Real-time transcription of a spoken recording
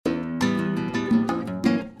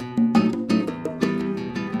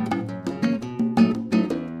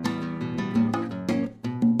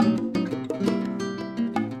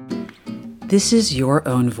This is Your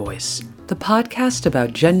Own Voice, the podcast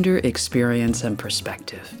about gender, experience, and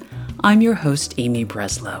perspective. I'm your host, Amy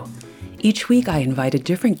Breslow. Each week, I invite a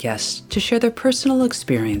different guest to share their personal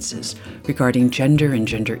experiences regarding gender and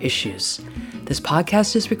gender issues. This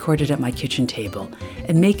podcast is recorded at my kitchen table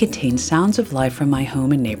and may contain sounds of life from my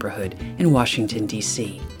home and neighborhood in Washington,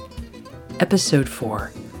 D.C. Episode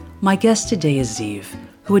 4. My guest today is Ziv,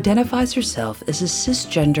 who identifies herself as a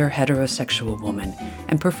cisgender heterosexual woman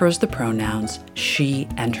and prefers the pronouns she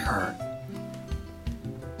and her.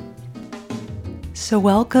 So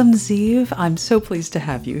welcome, Ziv. I'm so pleased to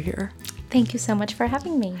have you here. Thank you so much for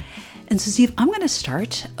having me. And so, Ziv, I'm going to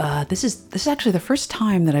start. This is actually the first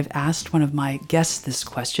time that I've asked one of my guests this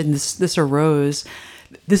question. This arose.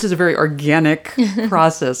 This is a very organic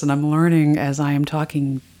process, and I'm learning as I am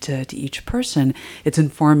talking to each person. It's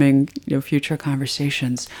informing, future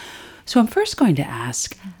conversations. So I'm first going to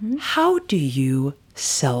ask, how do you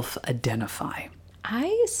self-identify?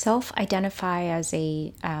 I self-identify as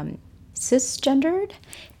a cisgendered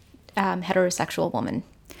heterosexual woman.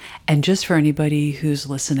 And just for anybody who's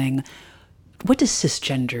listening, what does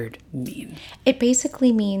cisgendered mean? It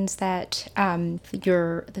basically means that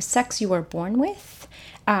the sex you were born with,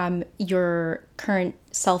 your current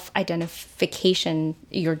self-identification,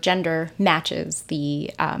 your gender matches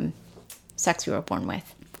the sex you were born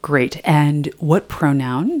with. Great. And what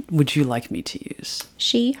pronoun would you like me to use?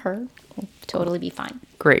 She, her, will totally be fine.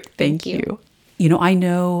 Great. Thank you. I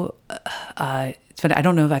know, it's funny, I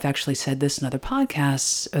don't know if I've actually said this in other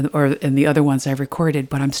podcasts or in the other ones I've recorded,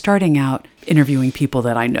 but I'm starting out interviewing people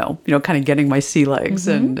that I know, kind of getting my sea legs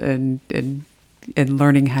and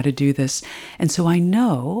learning how to do this. And so I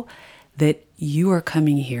know that you are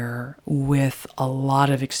coming here with a lot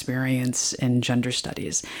of experience in gender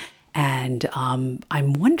studies. And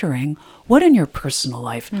I'm wondering, what in your personal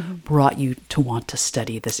life brought you to want to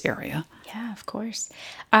study this area? Yeah, of course.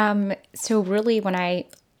 So really, when I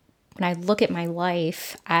look at my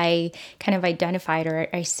life, I kind of identified, or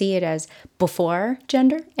I see it as before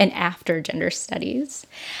gender and after gender studies,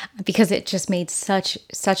 because it just made such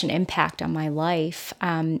an impact on my life.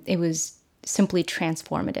 It was simply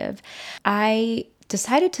transformative. I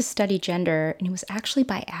decided to study gender, and it was actually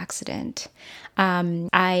by accident.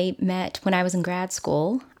 I met, when I was in grad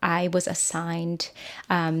school, I was assigned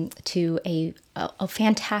to a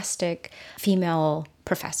fantastic female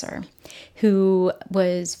professor who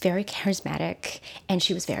was very charismatic, and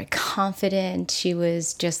she was very confident. She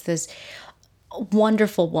was just this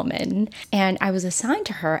wonderful woman, and I was assigned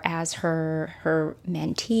to her as her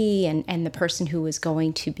mentee and the person who was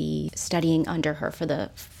going to be studying under her for the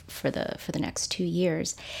next 2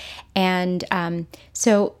 years. And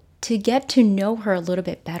so to get to know her a little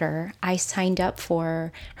bit better, I signed up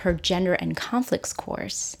for her Gender and Conflicts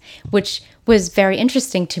course, which was very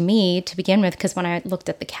interesting to me to begin with, because when I looked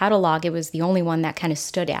at the catalog, it was the only one that kind of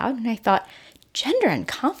stood out. And I thought, gender and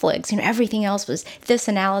conflicts, everything else was this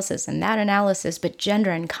analysis and that analysis, but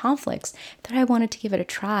gender and conflicts, that I wanted to give it a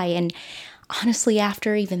try. And honestly,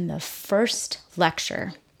 after even the first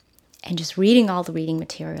lecture and just reading all the reading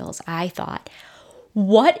materials, I thought,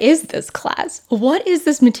 what is this class? What is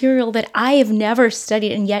this material that I have never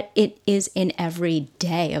studied, and yet it is in every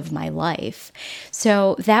day of my life?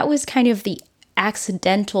 So that was kind of the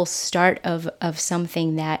accidental start of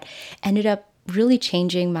something that ended up really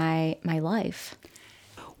changing my life.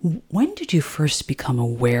 When did you first become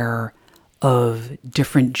aware of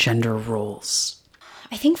different gender roles?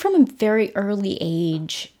 I think from a very early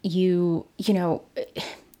age, you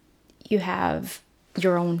have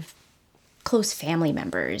your own close family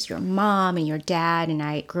members, your mom and your dad, and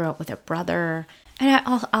I grew up with a brother. And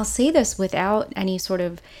I'll say this without any sort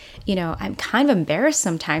of, I'm kind of embarrassed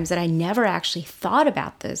sometimes that I never actually thought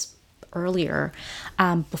about this earlier,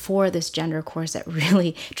 before this gender course that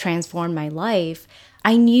really transformed my life.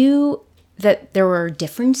 I knew that there were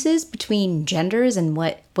differences between genders and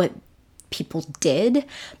what people did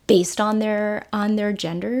based on their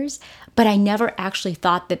genders, but I never actually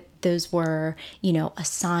thought that those were,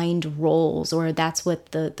 assigned roles, or that's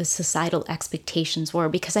what the societal expectations were,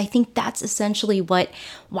 because I think that's essentially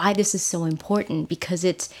why this is so important, because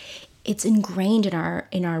it's ingrained in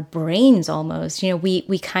our brains almost.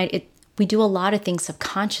 We do a lot of things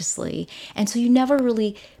subconsciously, and so you never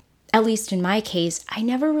really, at least in my case, I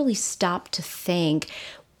never really stopped to think,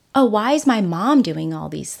 oh, why is my mom doing all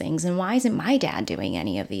these things? And why isn't my dad doing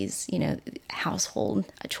any of these, household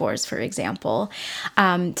chores, for example?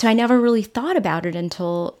 So I never really thought about it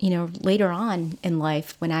until, later on in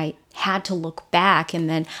life when I had to look back and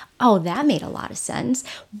then, oh, that made a lot of sense.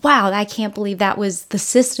 Wow, I can't believe that was the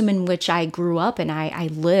system in which I grew up and I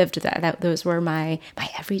lived. That those were my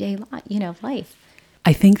everyday life.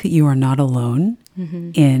 I think that you are not alone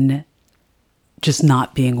in just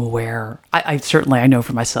not being aware. I certainly, I know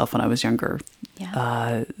for myself when I was younger,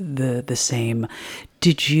 the same.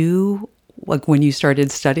 Did you, like when you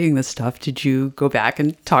started studying this stuff, did you go back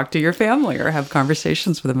and talk to your family or have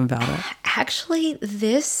conversations with them about it? Actually,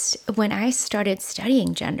 when I started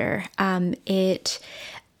studying gender, my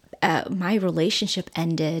relationship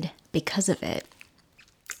ended because of it.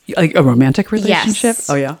 Like a romantic relationship? Yes.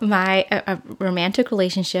 Oh, yeah. A romantic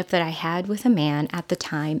relationship that I had with a man at the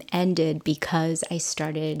time ended because I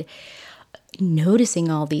started noticing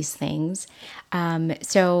all these things.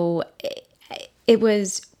 So it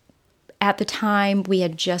was, at the time, we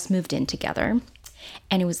had just moved in together.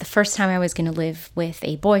 And it was the first time I was going to live with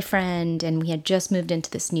a boyfriend. And we had just moved into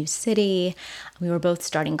this new city. We were both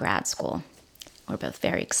starting grad school. We were both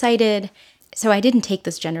very excited. So I didn't take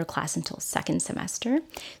this gender class until second semester.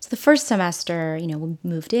 So the first semester, we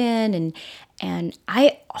moved in and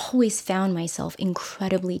I always found myself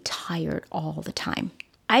incredibly tired all the time.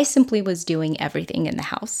 I simply was doing everything in the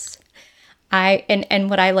house. And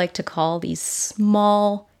what I like to call these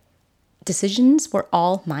small decisions were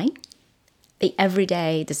all mine. The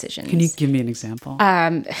everyday decisions. Can you give me an example?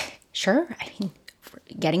 Sure. I mean,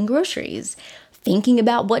 getting groceries, thinking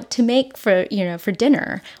about what to make for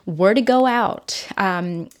dinner, where to go out,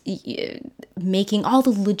 making all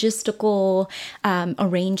the logistical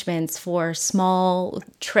arrangements for small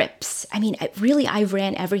trips. I mean, I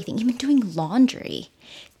ran everything, even doing laundry,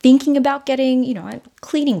 thinking about getting,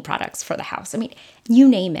 cleaning products for the house. I mean, you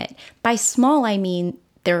name it. By small, I mean,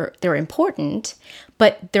 they're important,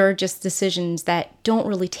 but they're just decisions that don't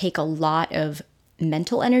really take a lot of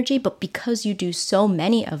mental energy, but because you do so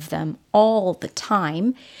many of them all the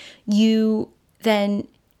time, you then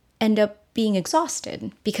end up being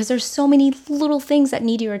exhausted because there's so many little things that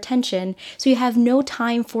need your attention. So you have no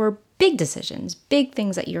time for big decisions, big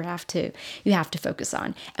things that you have to focus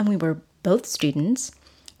on. And we were both students.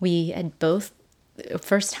 We had both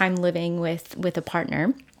first time living with a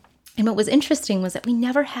partner. And what was interesting was that we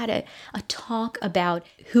never had a talk about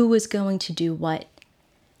who was going to do what.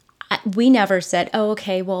 We never said, oh,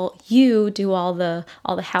 okay, well, you do all the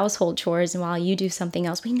household chores and while you do something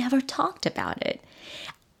else. We never talked about it.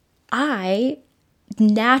 I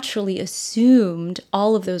naturally assumed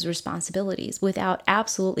all of those responsibilities without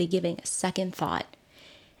absolutely giving a second thought.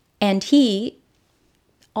 And he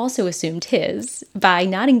also assumed his by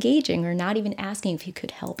not engaging or not even asking if he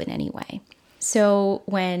could help in any way. So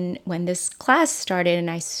when this class started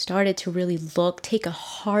and I started to really take a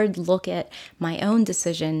hard look at my own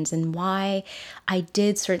decisions and why I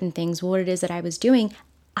did certain things, what it is that I was doing,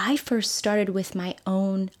 I first started with my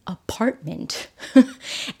own apartment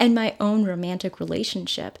and my own romantic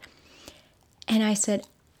relationship. And I said,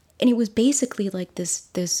 and it was basically like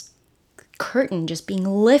this curtain just being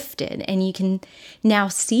lifted and you can now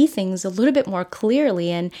see things a little bit more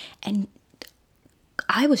clearly. And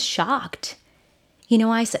I was shocked.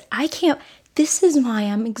 I said, this is why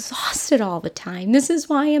I'm exhausted all the time. This is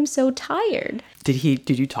why I'm so tired. Did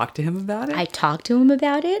you talk to him about it? I talked to him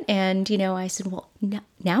about it. And, I said, well,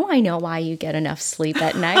 now I know why you get enough sleep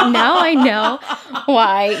at night. Now I know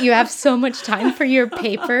why you have so much time for your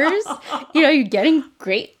papers. You're getting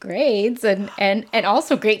great grades and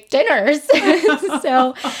also great dinners.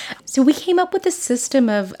 So we came up with a system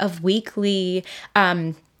of weekly,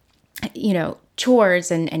 chores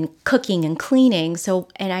and cooking and cleaning.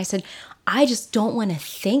 And I said, I just don't want to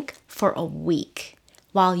think for a week.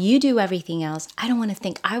 While you do everything else, I don't want to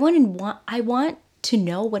think. I want to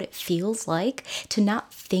know what it feels like to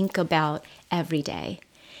not think about everyday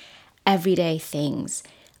things.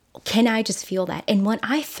 Can I just feel that? And when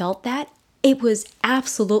I felt that, it was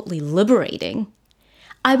absolutely liberating.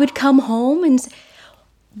 I would come home and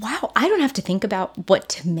wow, I don't have to think about what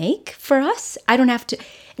to make for us. I don't have to,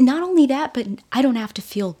 not only that, but I don't have to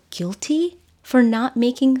feel guilty for not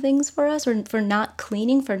making things for us or for not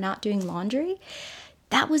cleaning, for not doing laundry.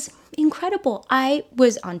 That was incredible. I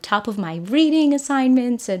was on top of my reading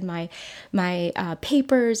assignments and my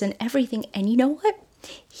papers and everything. And you know what?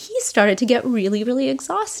 He started to get really, really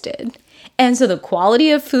exhausted. And so the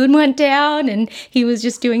quality of food went down and he was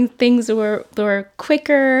just doing things that were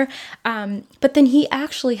quicker. But then he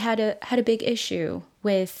actually had a big issue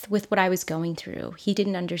with what I was going through. He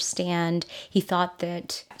didn't understand. He thought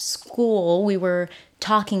that school, we were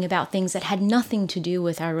talking about things that had nothing to do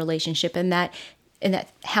with our relationship, and that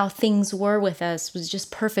how things were with us was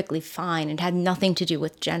just perfectly fine and had nothing to do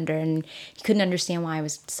with gender. And he couldn't understand why I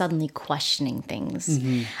was suddenly questioning things.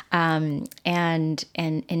 And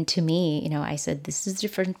to me, I said, this is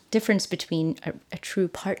the difference between a true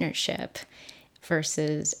partnership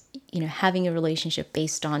versus, having a relationship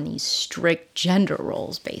based on these strict gender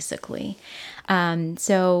roles, basically.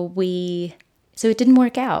 So it didn't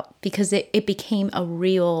work out because it became a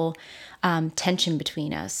real tension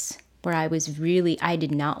between us, where I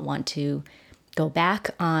did not want to go back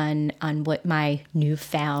on what my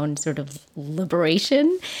newfound sort of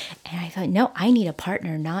liberation. And I thought, no, I need a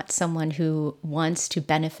partner, not someone who wants to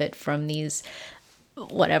benefit from these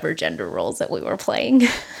whatever gender roles that we were playing.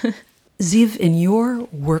 Ziv, in your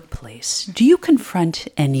workplace, do you confront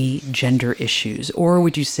any gender issues, or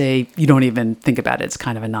would you say you don't even think about it? It's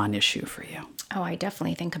kind of a non-issue for you? Oh, I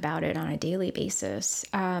definitely think about it on a daily basis.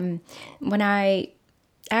 When I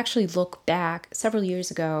actually look back, several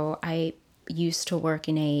years ago, I used to work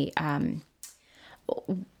in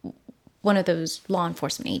one of those law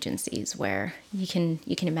enforcement agencies where you can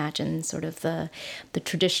imagine sort of the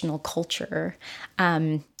traditional culture.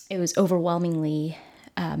 It was overwhelmingly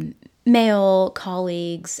male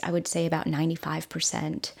colleagues, I would say about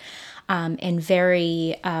 95%, and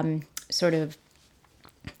very sort of,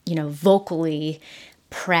 vocally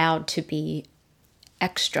proud to be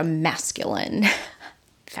extra masculine,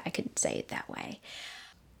 if I could say it that way.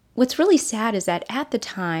 What's really sad is that at the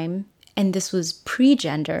time, and this was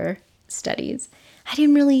pre-gender studies, I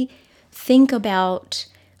didn't really think about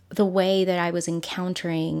the way that I was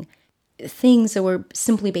encountering things that were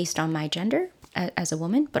simply based on my gender as a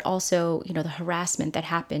woman, but also, the harassment that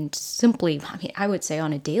happened simply, I would say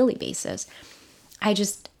on a daily basis. I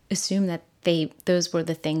just assumed that those were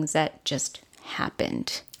the things that just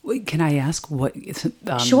happened. Wait, can I ask what?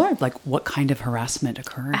 Sure. Like what kind of harassment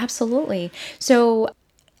occurred? Absolutely. So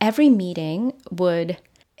every meeting would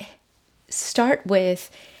start with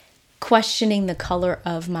questioning the color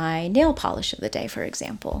of my nail polish of the day, for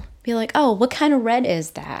example. Be like, oh, what kind of red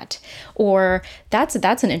is that? Or that's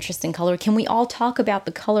an interesting color. Can we all talk about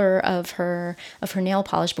the color of her nail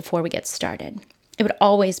polish before we get started? It would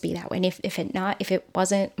always be that way. And if it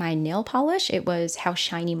wasn't my nail polish, it was how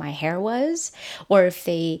shiny my hair was, or if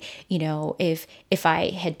if I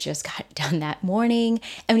had just got it done that morning.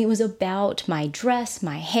 I mean, it was about my dress,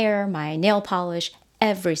 my hair, my nail polish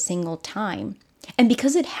every single time. And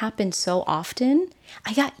because it happened so often,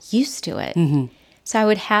 I got used to it. Mm-hmm. So I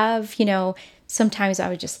would have, sometimes I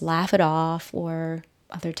would just laugh it off, or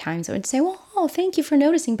other times I would say, well, oh, thank you for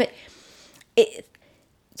noticing. But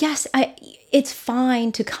it's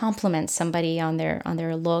fine to compliment somebody on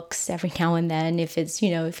their looks every now and then if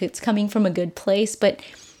it's coming from a good place. But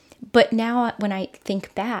now when I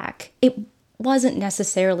think back, it wasn't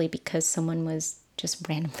necessarily because someone was just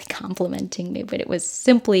randomly complimenting me, but it was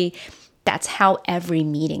simply that's how every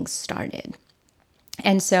meeting started.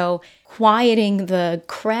 And so quieting the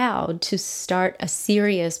crowd to start a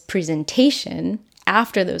serious presentation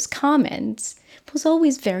after those comments was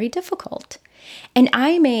always very difficult. And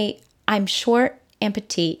I'm short and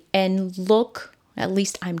petite and look, at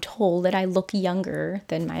least I'm told that I look younger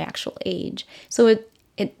than my actual age. So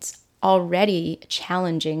it's already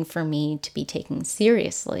challenging for me to be taken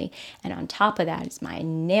seriously. And on top of that is my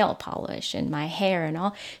nail polish and my hair and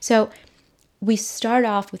all. So we start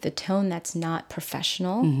off with a tone that's not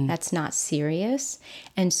professional, mm-hmm. that's not serious.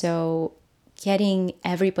 And so getting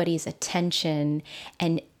everybody's attention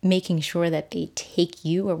and making sure that they take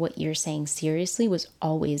you or what you're saying seriously was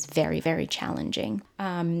always very, very challenging.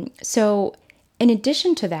 So in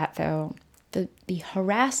addition to that, though, the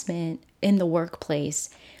harassment in the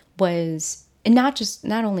workplace was not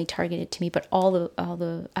only targeted to me, but all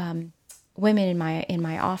the women in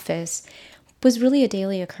my office, was really a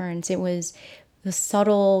daily occurrence. It was the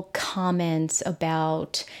subtle comments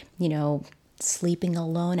about, sleeping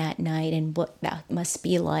alone at night and what that must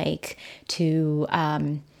be like to,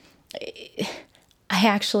 I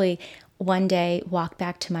actually one day walked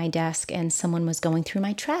back to my desk and someone was going through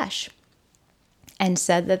my trash and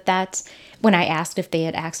said that's when I asked if they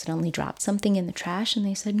had accidentally dropped something in the trash, and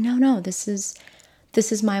they said, no, this is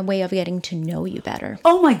my way of getting to know you better.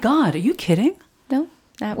 Oh my God, are you kidding? No,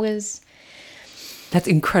 that's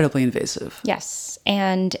incredibly invasive. Yes.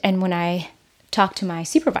 And when I talked to my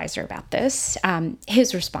supervisor about this,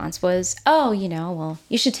 his response was, oh, well,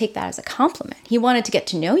 you should take that as a compliment. He wanted to get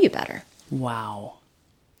to know you better. Wow.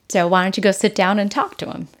 So why don't you go sit down and talk to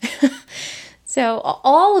him? So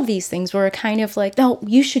all of these things were kind of like, no,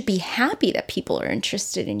 you should be happy that people are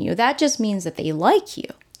interested in you. That just means that they like you.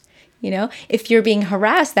 If you're being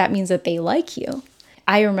harassed, that means that they like you.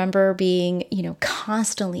 I remember being,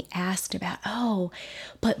 constantly asked about, oh,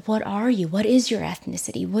 but what are you? What is your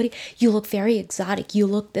ethnicity? You look very exotic. You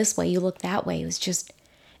look this way. You look that way.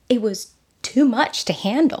 It was too much to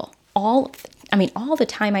handle. All the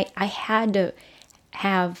time I had to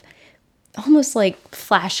have almost like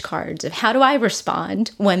flashcards of how do I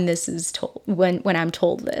respond when this is told, when I'm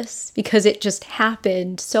told this, because it just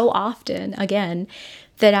happened so often again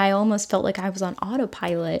that I almost felt like I was on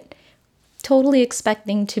autopilot, totally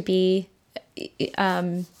expecting to be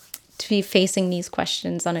facing these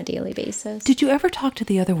questions on a daily basis. Did you ever talk to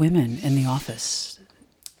the other women in the office?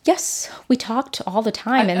 Yes, we talked all the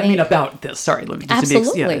time. About this. Sorry, let me just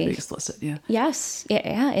absolutely. be explicit. Yeah. Yes.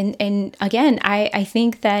 Yeah. And again, I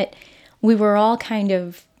think that we were all kind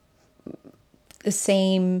of the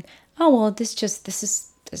same. Oh, well, this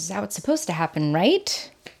is how it's supposed to happen,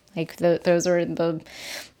 right? Like those are the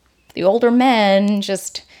older men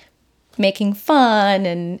just making fun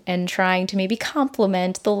and trying to maybe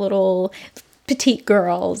compliment the little petite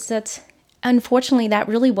girls. That's how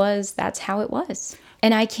it was.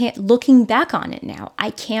 And looking back on it now,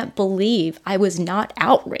 I can't believe I was not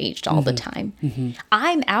outraged all the time. Mm-hmm.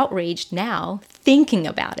 I'm outraged now thinking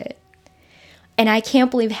about it. And I can't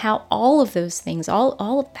believe how all of those things, all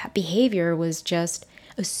of that behavior was just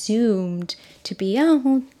assumed to be,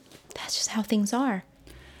 that's just how things are.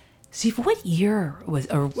 Steve, what year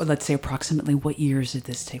or let's say approximately what years did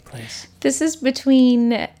this take place? This is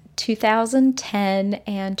between 2010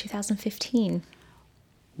 and 2015.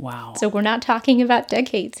 Wow. So we're not talking about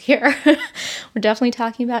decades here. We're definitely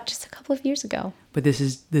talking about just a couple of years ago. But this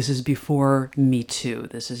is before Me Too.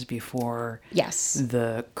 This is before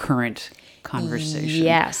the current conversation.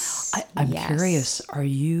 Yes. I'm curious, are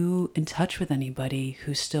you in touch with anybody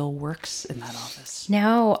who still works in that office?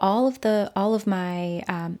 No, all of the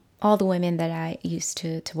women that I used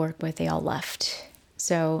to work with, they all left.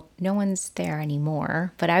 So no one's there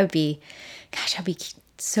anymore. But I'd be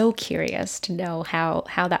so curious to know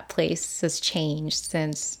how that place has changed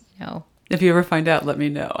since, If you ever find out, let me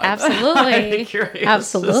know. Absolutely. I'm curious.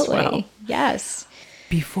 Absolutely. As well. Yes.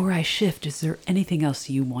 Before I shift, is there anything else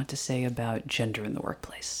you want to say about gender in the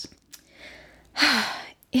workplace?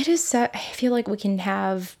 It is, I feel like we can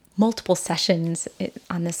have multiple sessions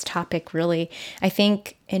on this topic, really. I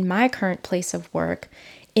think in my current place of work,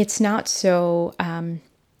 it's not so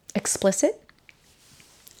explicit,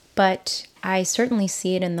 but I certainly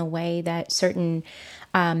see it in the way that certain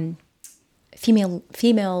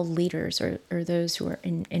female leaders or those who are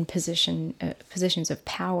in positions of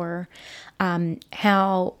power,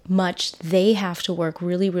 how much they have to work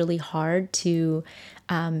really, really hard to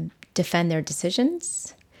defend their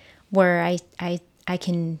decisions, where I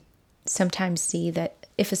can sometimes see that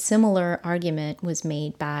if a similar argument was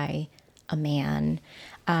made by a man,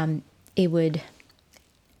 it would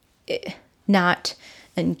not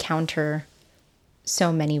encounter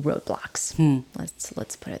so many roadblocks.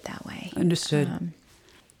 Let's put it that way. Understood.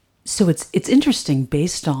 So it's interesting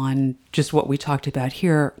based on just what we talked about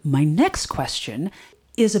here. My next question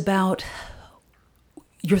is about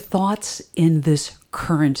your thoughts in this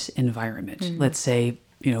current environment. Let's say,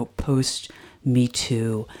 post Me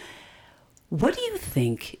Too. What do you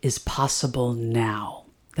think is possible now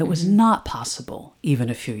that was not possible even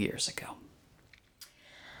a few years ago?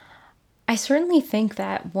 I certainly think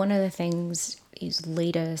that one of the things these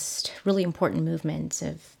latest really important movements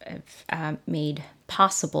have made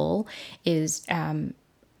possible is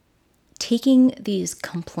taking these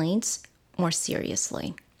complaints more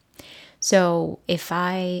seriously. So if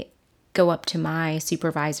I go up to my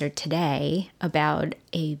supervisor today about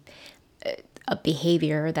a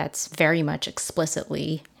behavior that's very much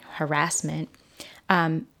explicitly harassment,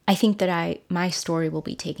 I think that my story will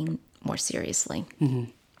be taken more seriously. Mm-hmm.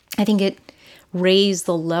 I think it raised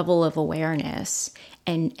the level of awareness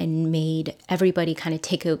and made everybody kind of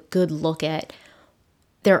take a good look at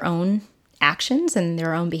their own actions and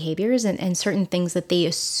their own behaviors and certain things that they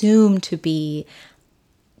assume to be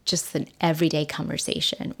just an everyday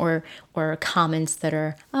conversation or comments that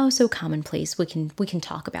are so commonplace. We can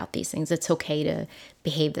talk about these things. It's okay to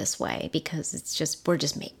behave this way because it's just we're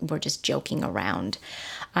just joking around.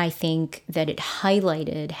 I think that it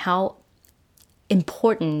highlighted how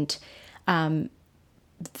important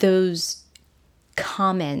those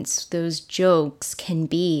comments, those jokes can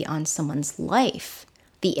be on someone's life.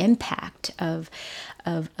 The impact of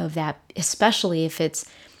that, especially if it's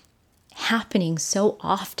happening so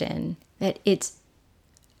often that it's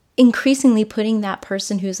increasingly putting that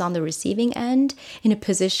person who's on the receiving end in a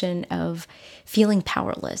position of feeling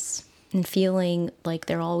powerless and feeling like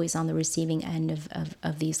they're always on the receiving end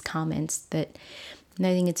of these comments. That, and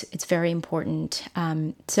I think it's very important.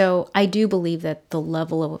 So I do believe that the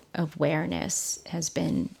level of awareness has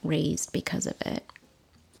been raised because of it.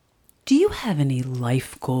 Do you have any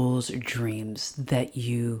life goals or dreams that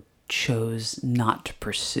you chose not to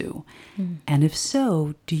pursue? And if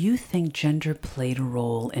so, do you think gender played a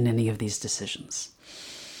role in any of these decisions?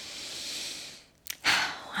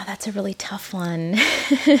 Wow, that's a really tough one.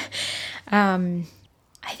 I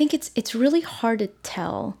think it's really hard to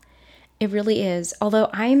tell. It really is. Although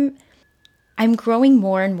I'm growing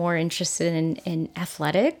more and more interested in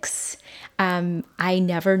athletics. I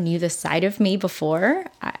never knew this side of me before.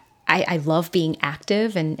 I love being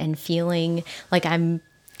active and feeling like I'm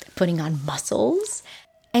putting on muscles.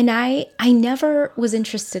 And I never was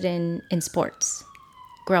interested in sports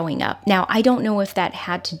growing up. Now, I don't know if that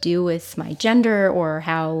had to do with my gender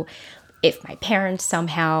or if my parents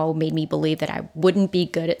somehow made me believe that I wouldn't be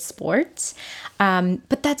good at sports.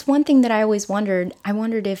 But that's one thing that I always wondered. I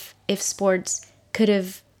wondered if sports could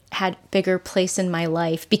have had bigger place in my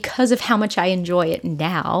life because of how much I enjoy it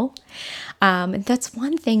now. And that's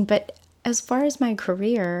one thing. But as far as my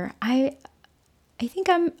career, I think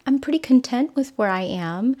I'm pretty content with where I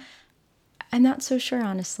am. I'm not so sure,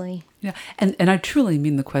 honestly. Yeah, and I truly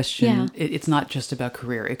mean the question. Yeah. It's not just about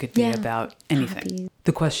career. It could be about anything. Hobbies.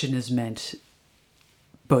 The question is meant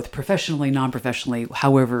both professionally, non-professionally,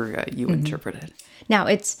 however you interpret it. Now,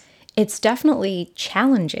 it's definitely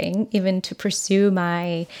challenging even to pursue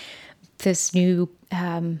this new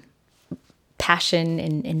passion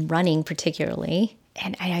in running particularly.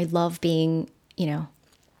 And I love being,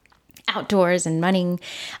 outdoors and running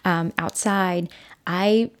outside.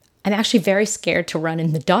 I'm actually very scared to run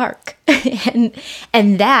in the dark.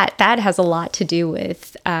 and that has a lot to do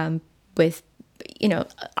with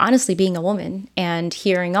honestly being a woman and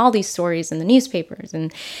hearing all these stories in the newspapers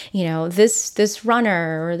and, this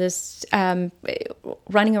runner or this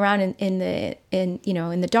running around in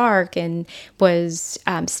the dark and was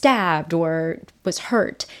stabbed or was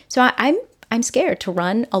hurt. So I'm scared to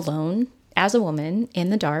run alone as a woman in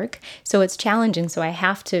the dark. So it's challenging. So I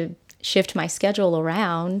have to shift my schedule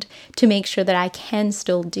around to make sure that I can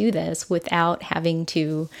still do this without having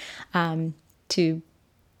to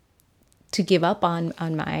give up on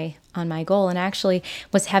my goal. And I actually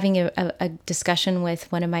was having a discussion with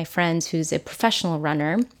one of my friends who's a professional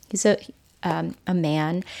runner. He's a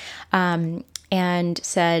man, and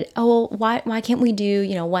said, "Oh, well, why can't we do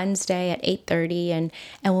Wednesday at 8:30 and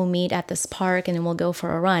we'll meet at this park and then we'll go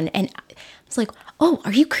for a run?" And I was like, "Oh,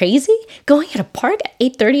 are you crazy? Going at a park at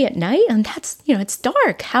 8:30 at night? And that's it's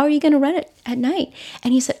dark. How are you going to run it at night?"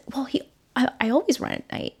 And he said, "Well, I always run at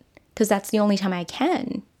night because that's the only time I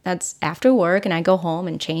can. That's after work and I go home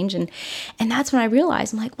and change." And that's when I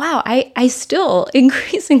realized, I'm like, wow, I still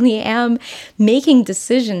increasingly am making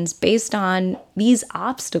decisions based on these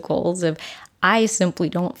obstacles of I simply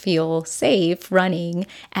don't feel safe running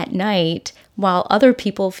at night while other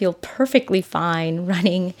people feel perfectly fine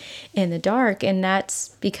running in the dark. And that's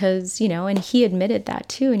because, and he admitted that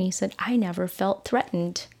too. And he said, I never felt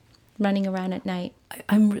threatened running around at night.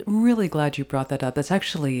 I'm really glad you brought that up. That's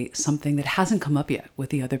actually something that hasn't come up yet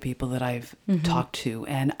with the other people that I've talked to.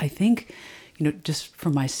 And I think, just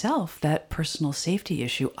for myself, that personal safety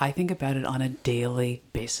issue, I think about it on a daily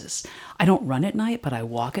basis. I don't run at night, but I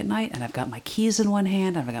walk at night and I've got my keys in one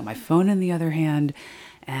hand, I've got my phone in the other hand,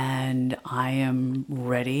 and I am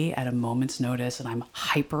ready at a moment's notice, and I'm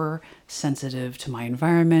hyper sensitive to my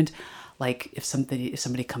environment. Like if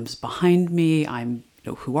somebody comes behind me, I'm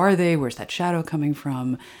who are they? Where's that shadow coming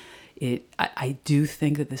from? I do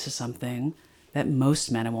think that this is something that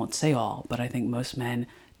most men, I won't say all, but I think most men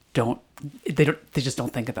they just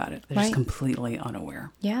don't think about it. They're just completely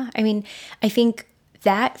unaware. Yeah. I mean, I think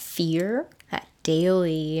that fear, that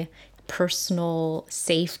daily personal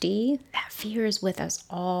safety, that fear is with us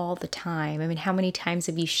all the time. I mean, how many times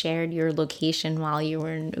have you shared your location while you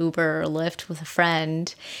were in Uber or Lyft with a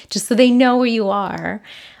friend just so they know where you are?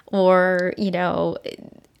 Or,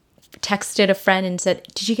 texted a friend and said,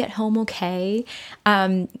 "Did you get home okay?"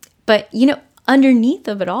 But, underneath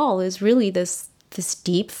of it all is really this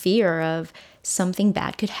deep fear of something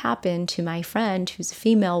bad could happen to my friend who's a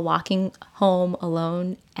female walking home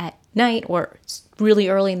alone at night or really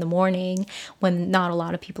early in the morning when not a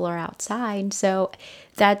lot of people are outside. So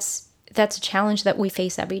that's a challenge that we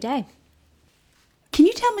face every day. Can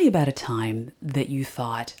you tell me about a time that you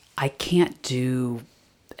thought, I can't do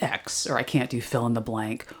X, or I can't do fill in the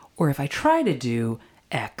blank, or if I try to do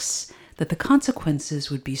X, that the consequences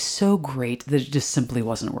would be so great that it just simply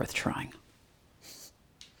wasn't worth trying?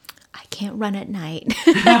 I can't run at night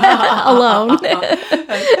alone.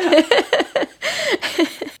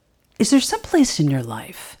 Is there some place in your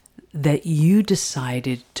life that you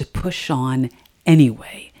decided to push on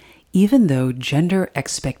anyway, even though gender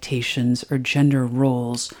expectations or gender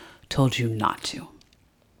roles told you not to?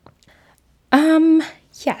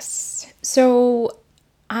 Yes. So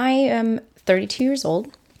I am 32 years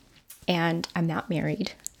old and I'm not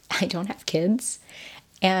married. I don't have kids.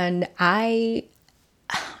 And I've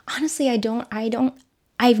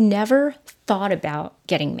never thought about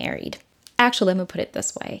getting married. Actually, let me put it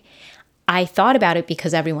this way. I thought about it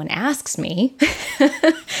because everyone asks me,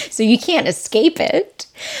 so you can't escape it.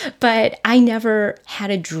 But I never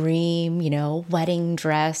had a dream, wedding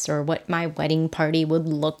dress or what my wedding party would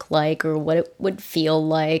look like or what it would feel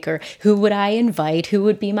like or who would I invite, who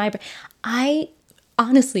would be I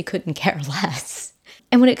honestly couldn't care less.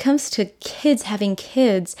 And when it comes to having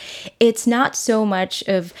kids, it's not so much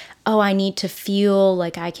of, I need to feel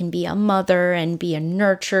like I can be a mother and be a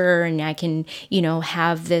nurturer and I can,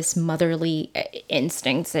 have this motherly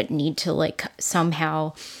instincts that need to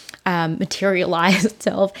somehow materialize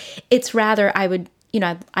itself. It's rather I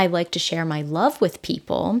like to share my love with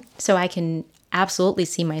people, so I can absolutely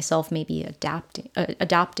see myself maybe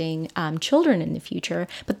adopting children in the future.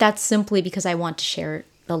 But that's simply because I want to share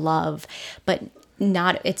the love, but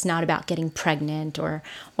it's not about getting pregnant or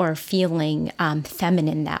feeling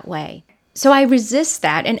feminine that way. So I resist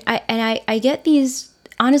that, and I get these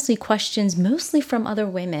honestly questions mostly from other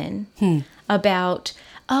women about,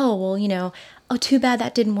 too bad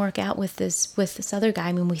that didn't work out with this other guy.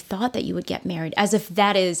 I mean, we thought that you would get married, as if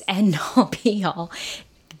that is end all be all.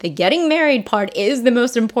 The getting married part is the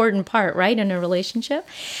most important part, right, in a relationship.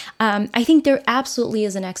 I think there absolutely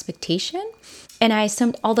is an expectation. And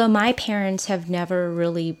although my parents have never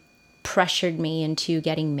really pressured me into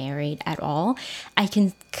getting married at all, I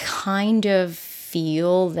can kind of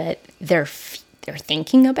feel that they're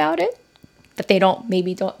thinking about it, but they don't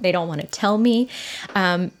want to tell me.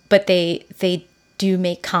 But they do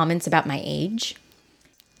make comments about my age.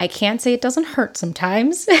 I can't say it doesn't hurt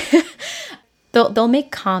sometimes. They'll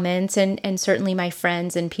make comments, and certainly my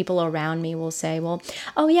friends and people around me will say, well,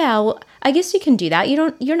 oh yeah, well, I guess you can do that.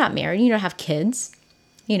 You're not married, you don't have kids,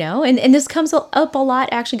 and this comes up a lot,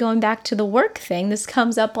 actually going back to the work thing, this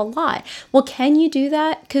comes up a lot. Well, can you do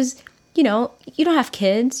that? Because, you don't have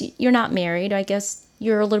kids, you're not married, I guess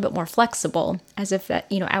you're a little bit more flexible, as if that,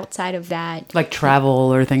 outside of that. Like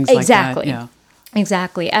travel or things like that. Exactly. Yeah.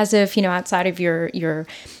 Exactly. As if, outside of your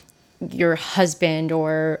husband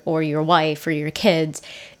or your wife or your kids,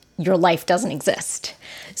 your life doesn't exist.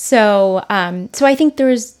 So I think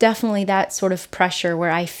there's definitely that sort of pressure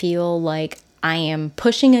where I feel like I am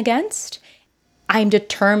pushing against. I'm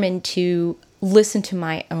determined to listen to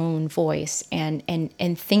my own voice and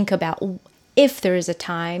think about, if there is a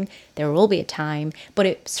time, there will be a time, but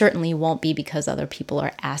it certainly won't be because other people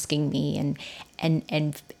are asking me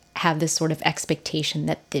and have this sort of expectation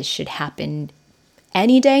that this should happen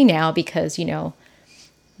any day now, because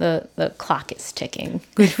the clock is ticking.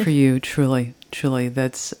 Good for you, truly.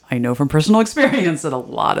 That's, I know from personal experience that a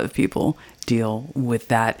lot of people deal with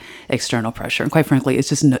that external pressure, and quite frankly,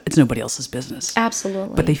 it's nobody else's business.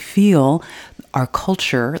 Absolutely. But they feel our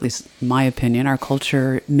culture, at least in my opinion, our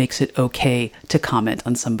culture makes it okay to comment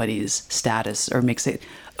on somebody's status, or makes it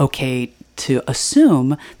okay to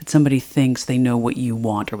assume that somebody thinks they know what you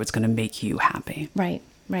want or what's going to make you happy. Right,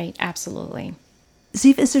 absolutely.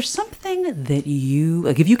 Ziv, is there something that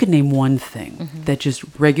if you could name one thing that just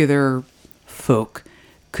regular folk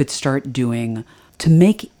could start doing to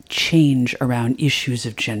make change around issues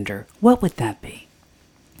of gender, what would that be?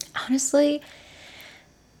 Honestly,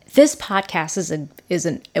 this podcast is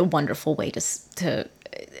a wonderful way to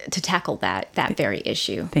tackle that very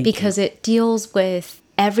issue. Because it deals with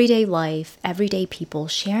everyday life, everyday people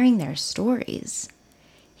sharing their stories.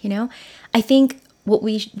 I think what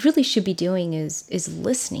we really should be doing is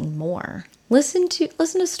listening more. Listen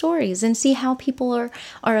to stories and see how people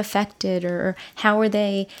are affected, or how do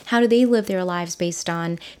they live their lives based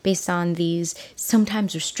on these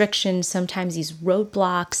sometimes restrictions, sometimes these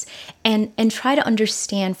roadblocks, and try to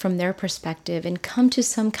understand from their perspective and come to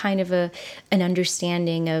some kind of an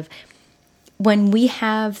understanding of, when we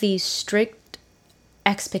have these strict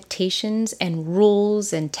expectations and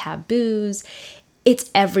rules and taboos,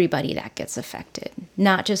 it's everybody that gets affected,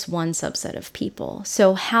 not just one subset of people.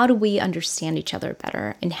 So how do we understand each other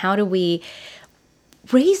better? And how do we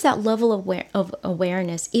raise that level of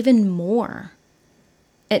awareness even more,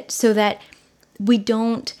 so that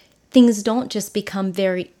things don't just become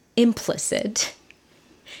very implicit.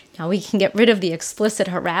 Now we can get rid of the explicit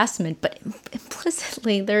harassment, but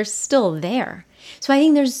implicitly they're still there. So I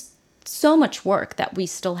think there's so much work that we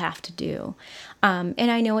still have to do. And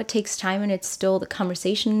I know it takes time, and it's still, the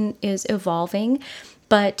conversation is evolving,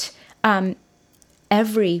 but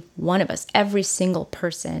every one of us, every single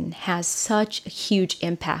person has such a huge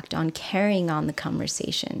impact on carrying on the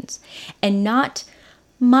conversations and not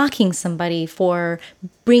mocking somebody for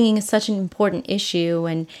bringing such an important issue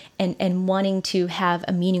and wanting to have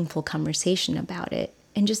a meaningful conversation about it.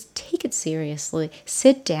 And just take it seriously,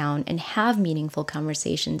 sit down and have meaningful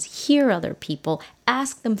conversations, hear other people,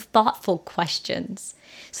 ask them thoughtful questions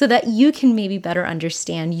so that you can maybe better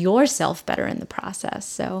understand yourself better in the process.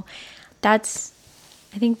 So I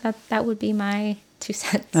think that would be my 2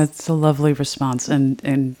 cents. That's a lovely response.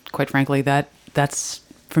 And quite frankly, that's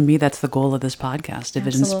for me, that's the goal of this podcast. If Absolutely.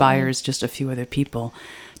 It inspires just a few other people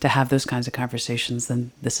to have those kinds of conversations,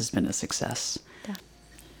 then this has been a success. Yeah.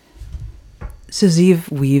 So Ziv,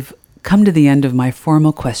 we've come to the end of my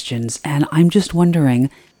formal questions, and I'm just wondering,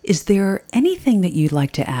 is there anything that you'd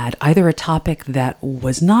like to add, either a topic that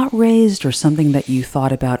was not raised or something that you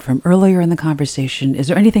thought about from earlier in the conversation? Is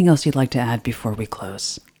there anything else you'd like to add before we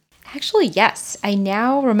close? Actually, yes. I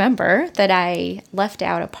now remember that I left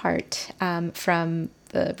out a part from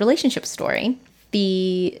the relationship story.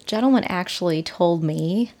 The gentleman actually told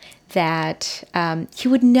me that he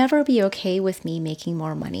would never be okay with me making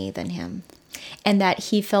more money than him, and that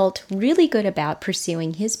he felt really good about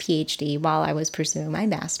pursuing his PhD while I was pursuing my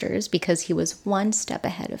master's because he was one step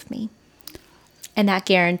ahead of me. And that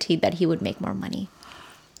guaranteed that he would make more money.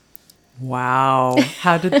 Wow.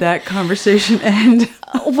 How did that conversation end?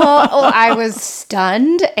 Well, I was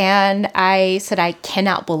stunned, and I said, I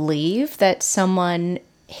cannot believe that someone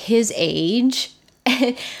his age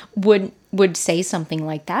would say something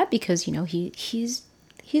like that, because, you know, he's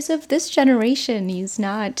of this generation. He's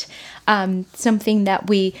not something that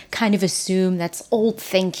we kind of assume that's old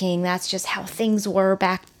thinking. That's just how things were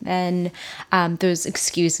back then. Those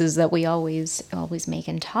excuses that we always make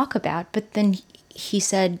and talk about. But then he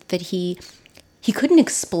said that he couldn't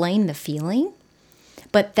explain the feeling,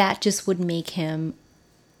 but that just would make him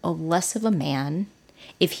less of a man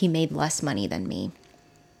if he made less money than me.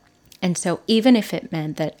 And so even if it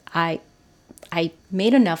meant that I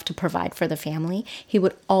made enough to provide for the family, he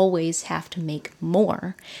would always have to make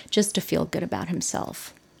more just to feel good about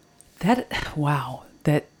himself. Wow.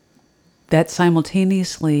 That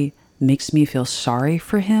simultaneously makes me feel sorry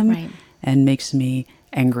for him, right, and makes me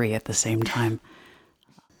angry at the same time.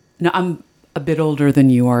 Now, I'm a bit older than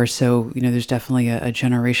you are, so, you know, there's definitely a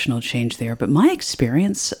generational change there. But my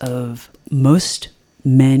experience of most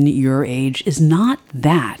men your age is not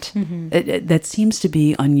that. Mm-hmm. That seems to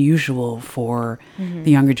be unusual for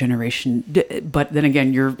the younger generation. But then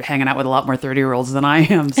again, you're hanging out with a lot more 30-year-olds than I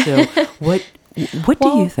am. So what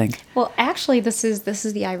do you think? Well, actually, this is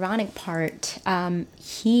the ironic part.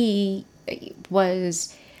 He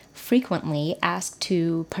was frequently asked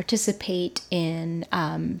to participate in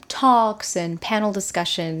talks and panel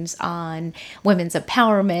discussions on women's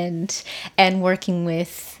empowerment and working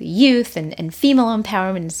with youth and female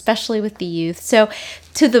empowerment, especially with the youth. So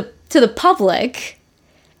to the public,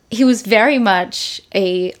 he was very much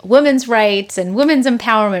a women's rights and women's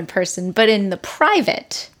empowerment person, but in the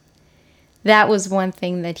private, that was one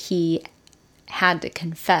thing that he had to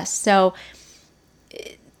confess.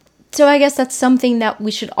 So I guess that's something that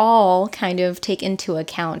we should all kind of take into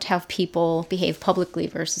account, how people behave publicly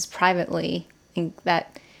versus privately. I think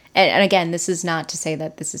that, and again, this is not to say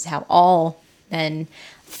that this is how all men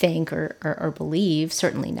think or believe,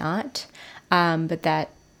 certainly not. But that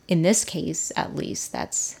in this case, at least,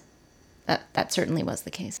 that certainly was the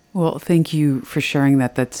case. Well, thank you for sharing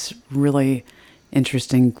that. That's really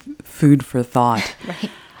interesting food for thought. Right.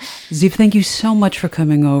 Ziv, thank you so much for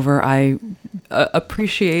coming over. I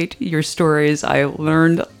appreciate your stories. I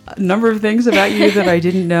learned a number of things about you that I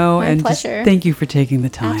didn't know. My and pleasure. Just thank you for taking the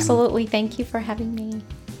time. Absolutely. Thank you for having me.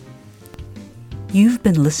 You've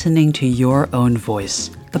been listening to Your Own Voice,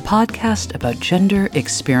 the podcast about gender,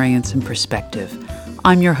 experience, and perspective.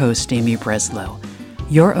 I'm your host, Amy Breslow.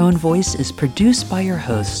 Your Own Voice is produced by your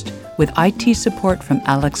host with IT support from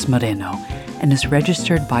Alex Moreno and is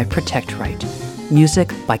registered by ProtectRight.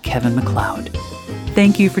 Music by Kevin MacLeod.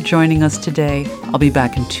 Thank you for joining us today. I'll be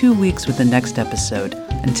back in 2 weeks with the next episode.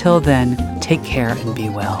 Until then, take care and be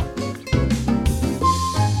well.